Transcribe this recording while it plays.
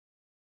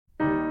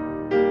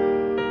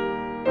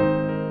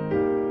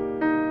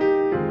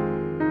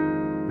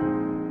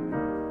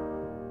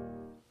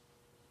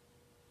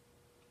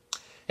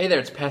Hey there,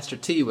 it's Pastor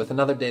T with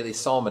another Daily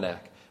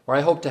Psalmanac, where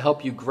I hope to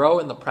help you grow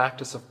in the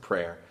practice of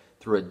prayer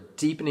through a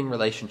deepening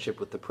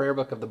relationship with the prayer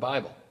book of the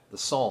Bible, the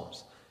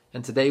Psalms.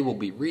 And today we'll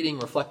be reading,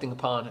 reflecting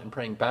upon, and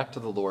praying back to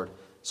the Lord,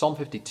 Psalm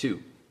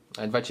 52.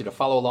 I invite you to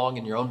follow along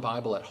in your own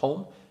Bible at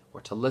home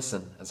or to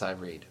listen as I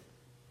read.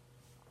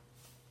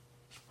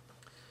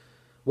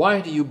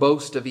 Why do you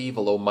boast of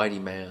evil, O mighty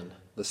man?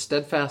 The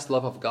steadfast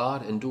love of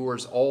God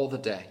endures all the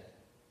day.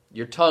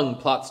 Your tongue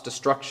plots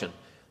destruction.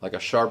 Like a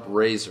sharp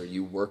razor,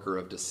 you worker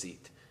of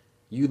deceit.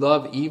 You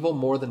love evil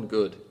more than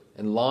good,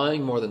 and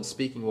lying more than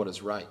speaking what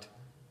is right.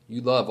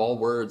 You love all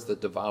words that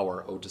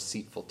devour, O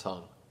deceitful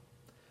tongue.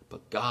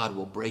 But God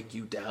will break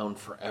you down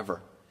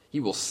forever. He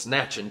will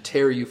snatch and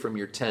tear you from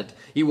your tent.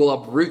 He will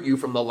uproot you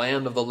from the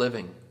land of the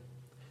living.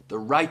 The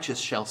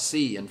righteous shall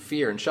see and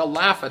fear, and shall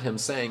laugh at him,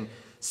 saying,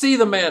 See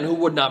the man who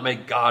would not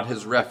make God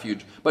his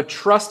refuge, but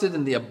trusted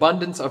in the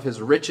abundance of his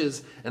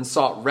riches, and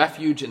sought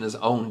refuge in his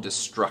own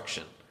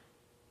destruction.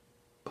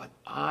 But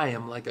I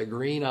am like a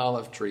green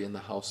olive tree in the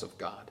house of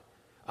God.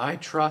 I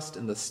trust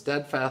in the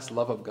steadfast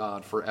love of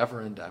God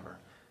forever and ever.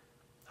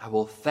 I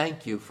will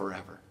thank you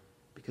forever,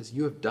 because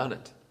you have done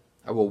it.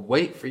 I will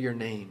wait for your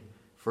name,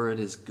 for it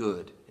is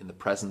good in the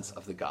presence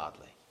of the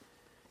godly.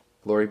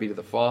 Glory be to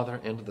the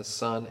Father, and to the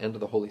Son, and to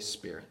the Holy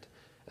Spirit,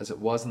 as it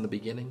was in the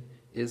beginning,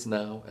 is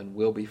now, and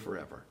will be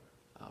forever.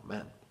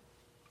 Amen.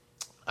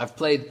 I've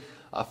played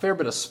a fair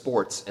bit of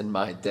sports in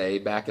my day.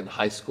 Back in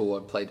high school,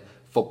 I played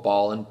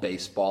football and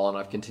baseball, and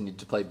I've continued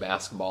to play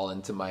basketball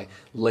into my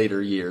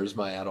later years,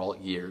 my adult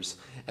years.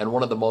 And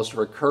one of the most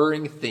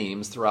recurring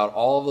themes throughout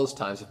all of those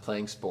times of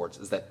playing sports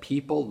is that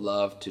people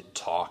love to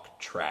talk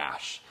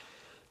trash.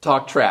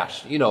 Talk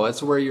trash. You know,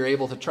 it's where you're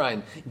able to try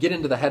and get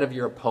into the head of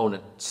your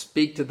opponent,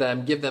 speak to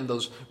them, give them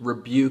those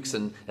rebukes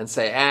and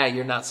say,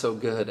 you're not so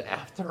good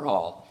after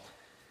all.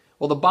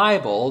 Well, the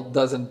Bible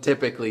doesn't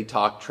typically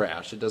talk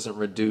trash. It doesn't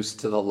reduce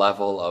to the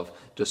level of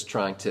just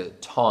trying to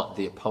taunt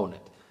the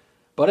opponent.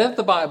 But if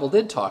the Bible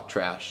did talk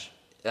trash,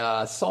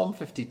 Psalm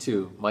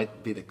 52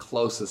 might be the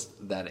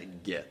closest that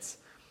it gets.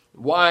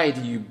 Why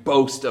do you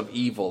boast of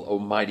evil, O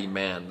mighty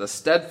man? The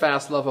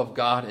steadfast love of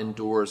God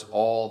endures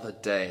all the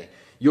day.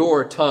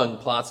 Your tongue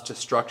plots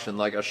destruction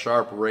like a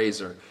sharp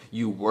razor,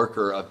 you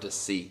worker of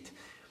deceit.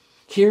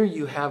 Here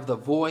you have the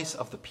voice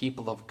of the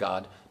people of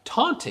God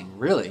taunting,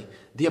 really,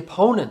 the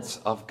opponents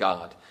of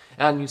God.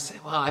 And you say,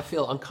 well, I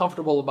feel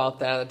uncomfortable about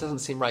that. It doesn't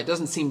seem right. It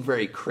doesn't seem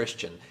very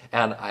Christian.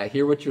 And I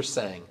hear what you're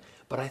saying.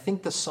 But I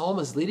think the psalm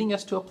is leading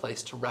us to a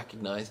place to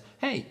recognize,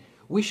 hey,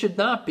 we should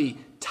not be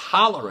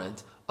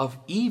tolerant of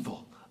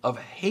evil, of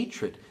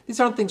hatred.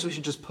 These aren't things we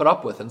should just put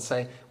up with and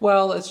say,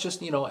 well, it's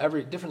just,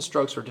 every different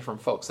strokes for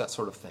different folks, that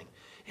sort of thing.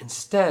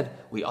 Instead,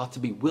 we ought to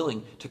be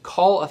willing to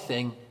call a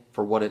thing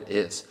for what it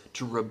is,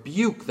 to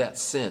rebuke that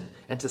sin,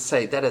 and to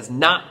say that is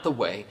not the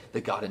way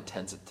that God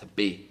intends it to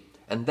be.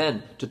 And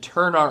then to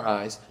turn our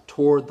eyes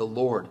toward the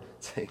Lord.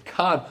 Say,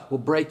 God will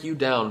break you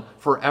down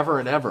forever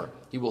and ever.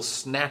 He will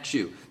snatch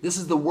you. This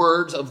is the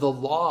words of the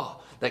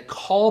law that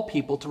call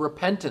people to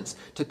repentance,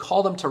 to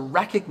call them to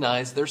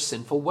recognize their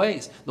sinful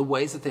ways, the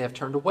ways that they have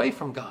turned away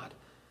from God.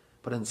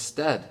 But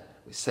instead,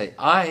 we say,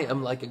 I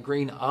am like a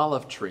green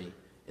olive tree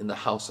in the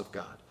house of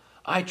God.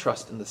 I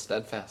trust in the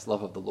steadfast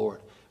love of the Lord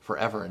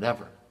forever and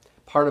ever.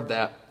 Part of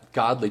that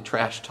godly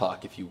trash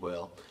talk, if you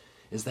will,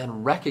 is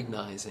then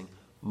recognizing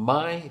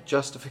my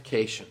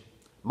justification,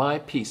 my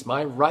peace,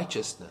 my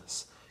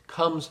righteousness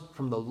comes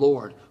from the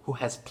Lord who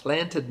has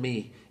planted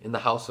me in the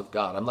house of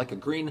God. I'm like a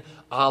green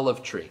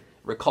olive tree.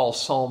 Recall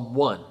Psalm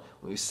 1,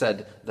 when we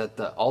said that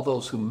all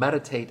those who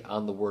meditate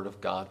on the word of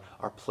God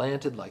are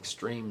planted like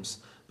streams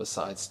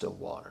beside still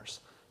waters.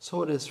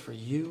 So it is for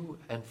you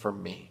and for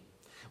me.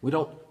 We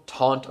don't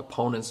taunt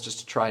opponents just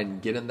to try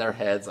and get in their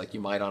heads like you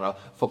might on a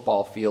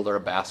football field or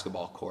a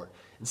basketball court.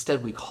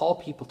 Instead, we call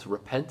people to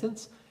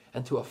repentance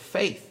and to a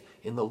faith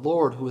in the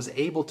Lord who is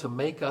able to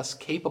make us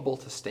capable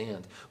to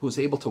stand, who is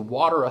able to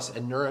water us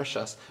and nourish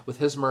us with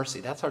his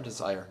mercy. That's our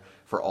desire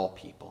for all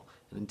people.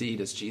 And indeed,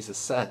 as Jesus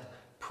said,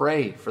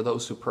 pray for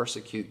those who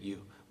persecute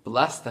you.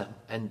 Bless them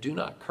and do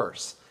not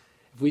curse.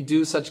 If we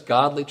do such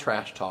godly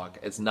trash talk,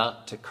 it's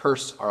not to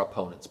curse our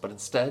opponents, but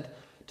instead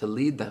to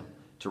lead them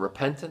to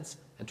repentance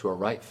and to a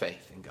right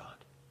faith in God.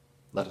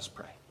 Let us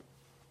pray.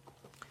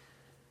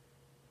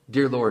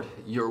 Dear Lord,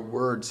 your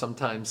word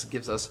sometimes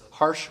gives us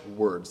harsh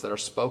words that are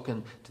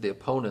spoken to the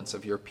opponents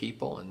of your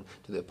people and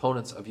to the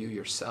opponents of you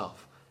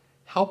yourself.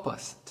 Help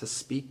us to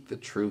speak the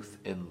truth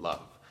in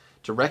love,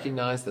 to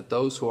recognize that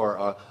those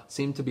who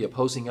seem to be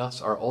opposing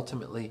us are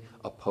ultimately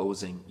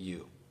opposing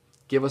you.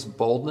 Give us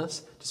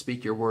boldness to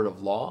speak your word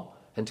of law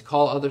and to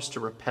call others to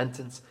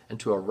repentance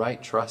and to a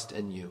right trust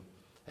in you.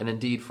 And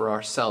indeed for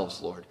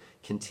ourselves, Lord,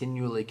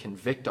 continually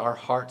convict our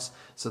hearts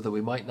so that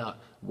we might not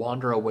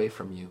wander away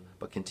from you,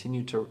 but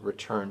continue to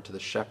return to the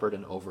shepherd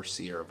and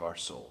overseer of our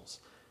souls.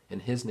 In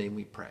his name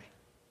we pray.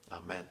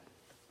 Amen.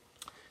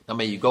 Now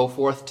may you go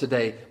forth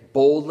today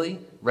boldly,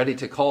 ready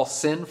to call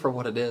sin for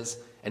what it is,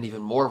 and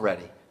even more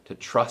ready to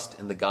trust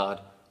in the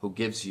God who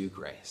gives you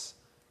grace.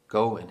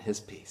 Go in his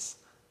peace.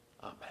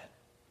 Amen.